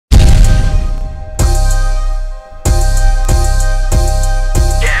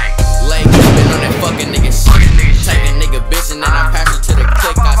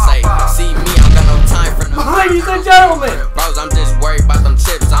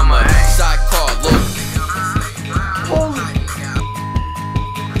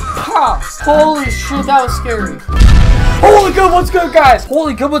Holy shit, that was scary. Holy good, what's good, guys?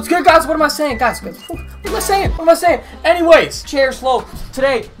 Holy good, what's good, guys? What am I saying, guys? What am I saying? What am I saying? Anyways, chair slow.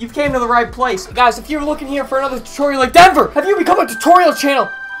 Today, you've came to the right place. Guys, if you're looking here for another tutorial like Denver, have you become a tutorial channel?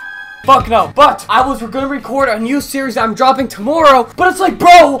 Fuck no. But I was gonna record a new series that I'm dropping tomorrow. But it's like,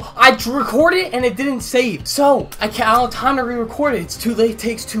 bro, I recorded it and it didn't save. So I don't have time to re-record it. It's too late. It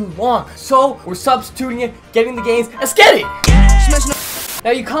takes too long. So we're substituting it, getting the games. Let's get it. Now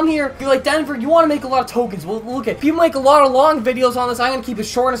you come here, you're like, Denver, you want to make a lot of tokens. Well, look at people make a lot of long videos on this. I'm gonna keep it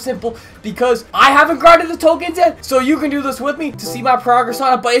short and simple because I haven't grinded the tokens yet. So you can do this with me to see my progress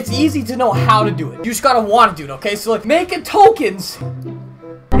on it. But it's easy to know how to do it. You just gotta want to do it. Okay, so like making tokens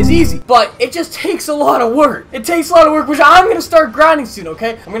is easy, but it just takes a lot of work. It takes a lot of work, which I'm gonna start grinding soon,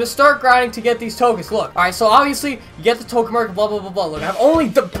 okay? I'm gonna start grinding to get these tokens. Look, all right, so obviously you get the token market, blah blah blah blah. Look, I've only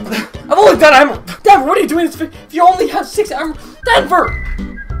done emerald. Denver, what are you doing this for? If you only have 6 emerald, Denver.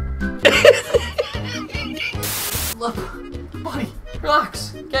 Look, buddy,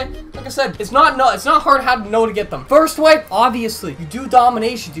 relax, okay? Like I said, it's not hard how to know to get them. First way, obviously, you do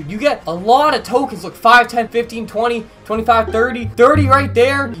domination, dude. You get a lot of tokens. Look, 5, 10, 15, 20, 25, 30. 30 right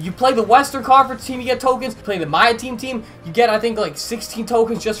there. You play the Western Conference team, you get tokens. You play the MyTEAM team, you get, I think, like 16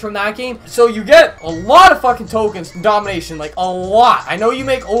 tokens just from that game. So you get a lot of fucking tokens from domination, like a lot. I know you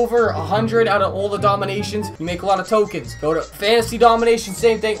make over 100 out of all the dominations. You make a lot of tokens. Go to fantasy domination,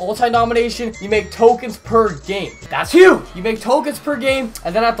 same thing. All-time domination, you make tokens per game. That's huge. You make tokens per game,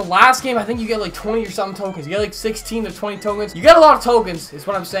 and then at the last game, I think you get like 20 or something tokens. You get like 16 to 20 tokens. You get a lot of tokens, is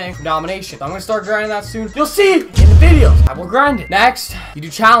what I'm saying, from domination. So I'm gonna start grinding that soon. You'll see in the videos. I will grind it. Next, you do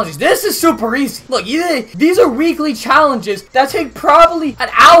challenges. This is super easy. Look, these are weekly challenges that take probably an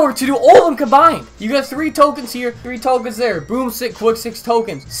hour to do all of them combined. You get 3 tokens here, 3 tokens there. Boom, quick 6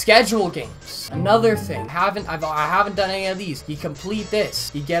 tokens. Schedule games. Another thing, I haven't done any of these. You complete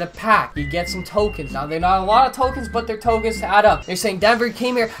this, you get a pack, you get some tokens. Now they're not a lot of tokens, but they're tokens to add up. They're saying, Denver, you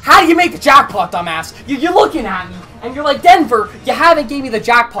came here. How do you make the jackpot, dumbass? You're looking at me and you're like, Denver, you haven't gave me the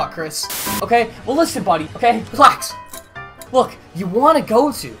jackpot, Chris. Okay, well listen, buddy. Okay, relax. Look, you want to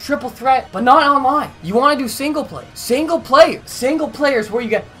go to triple threat, but not online. You want to do single play. Single player is where you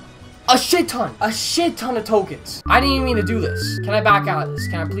get a shit ton of tokens. I didn't even mean to do this. Can I back out of this?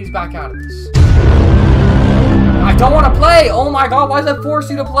 Can I please back out of this? I don't want to play. Oh my god, why does that force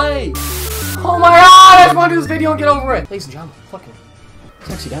you to play? Oh my god, I just want to do this video and get over it. Ladies and gentlemen, fucking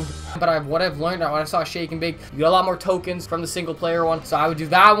sexy Denver. But what I've learned, when I saw Shake and Bake, you get a lot more tokens from the single player one. So I would do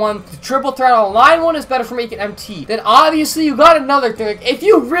that one. The triple threat online one is better for making MT. Then obviously you got another thing. Like, if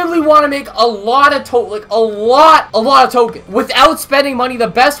you really want to make a lot of a lot of tokens without spending money, the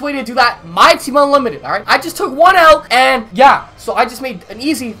best way to do that, MyTEAM Unlimited. All right, I just took one out, and yeah, so I just made an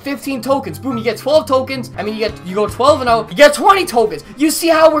easy 15 tokens. Boom, you get 12 tokens. I mean, you go 12 and 0, you get 20 tokens. You see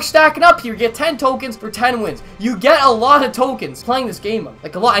how we're stacking up here? You get 10 tokens for 10 wins. You get a lot of tokens playing this game up,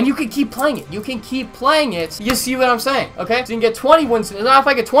 like a lot, and you can keep playing it. You can keep playing it. You see what I'm saying? Okay, so you can get 20 wins. And now if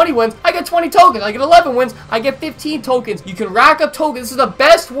I get 20 wins, I get 20 tokens. I get 11 wins, I get 15 tokens. You can rack up tokens. This is the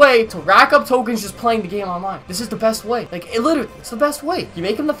best way to rack up tokens just playing the game online. This is the best way. Like, it's the best way. You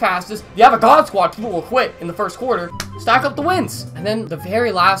make them the fastest. You have a god squad, people will quit in the first quarter. Stack up the wins. And then the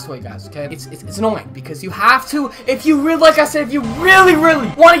very last way, guys, okay? It's annoying because you have to, if you really, like I said, if you really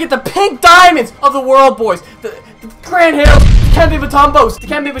want to get the pink diamonds of the world, boys, the Grand Hill, the Candy Batumbos, the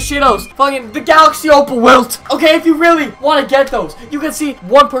Candy Bashitos, fucking the Galaxy Opal Wilt. Okay, if you really want to get those, you can see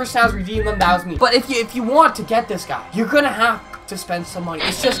one person has redeemed them, that was me. But if you want to get this guy, you're gonna have to spend some money.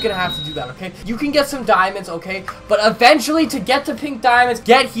 It's just gonna have to do that, okay? You can get some diamonds, okay? But eventually, to get to pink diamonds,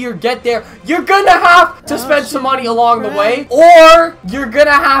 get here, get there, you're gonna have to spend some money along the way, or you're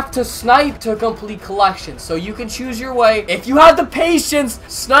gonna have to snipe to complete collections. So you can choose your way. If you have the patience,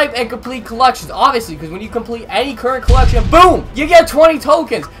 snipe and complete collections, obviously, because when you complete any current collection, boom, you get 20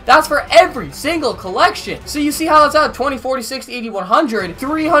 tokens. That's for every single collection. So you see how it's at 20, 40, 60, 80, 100,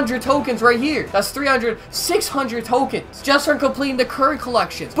 300 tokens right here. That's 300, 600 tokens just from completing the current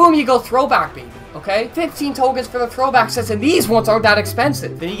collections. Boom, you go throwback, baby. Okay, 15 tokens for the throwback sets, and these ones aren't that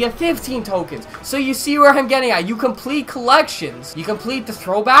expensive. Then you get 15 tokens. So you see where I'm getting at. You complete collections. You complete the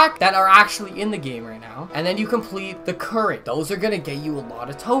throwback that are actually in the game right now, and then you complete the current. Those are gonna get you a lot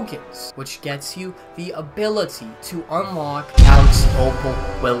of tokens, which gets you the ability to unlock Galaxy Opal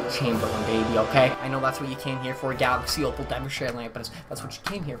Wilt Chamberlain, baby. Okay, I know that's what you came here for, Galaxy Opal Demonstrator Lamp, but that's what you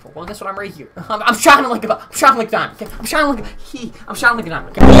came here for. Well, guess what? I'm right here. I'm shining like that. Okay, I'm shining like I'm shouting like an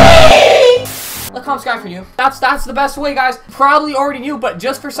diamond. Okay? Let comp sky for you. That's the best way, guys. Probably already knew, but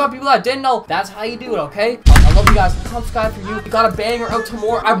just for some people that didn't know, that's how you do it, okay? I love you guys. Comp sky for you. You got a banger out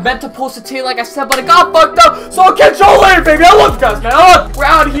tomorrow. I meant to post it today, like I said, but it got fucked up. So I'll catch y'all later, baby. I love you guys, man. We're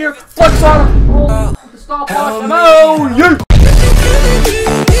out of here. Flex on. Stop watching. Oh, yeah.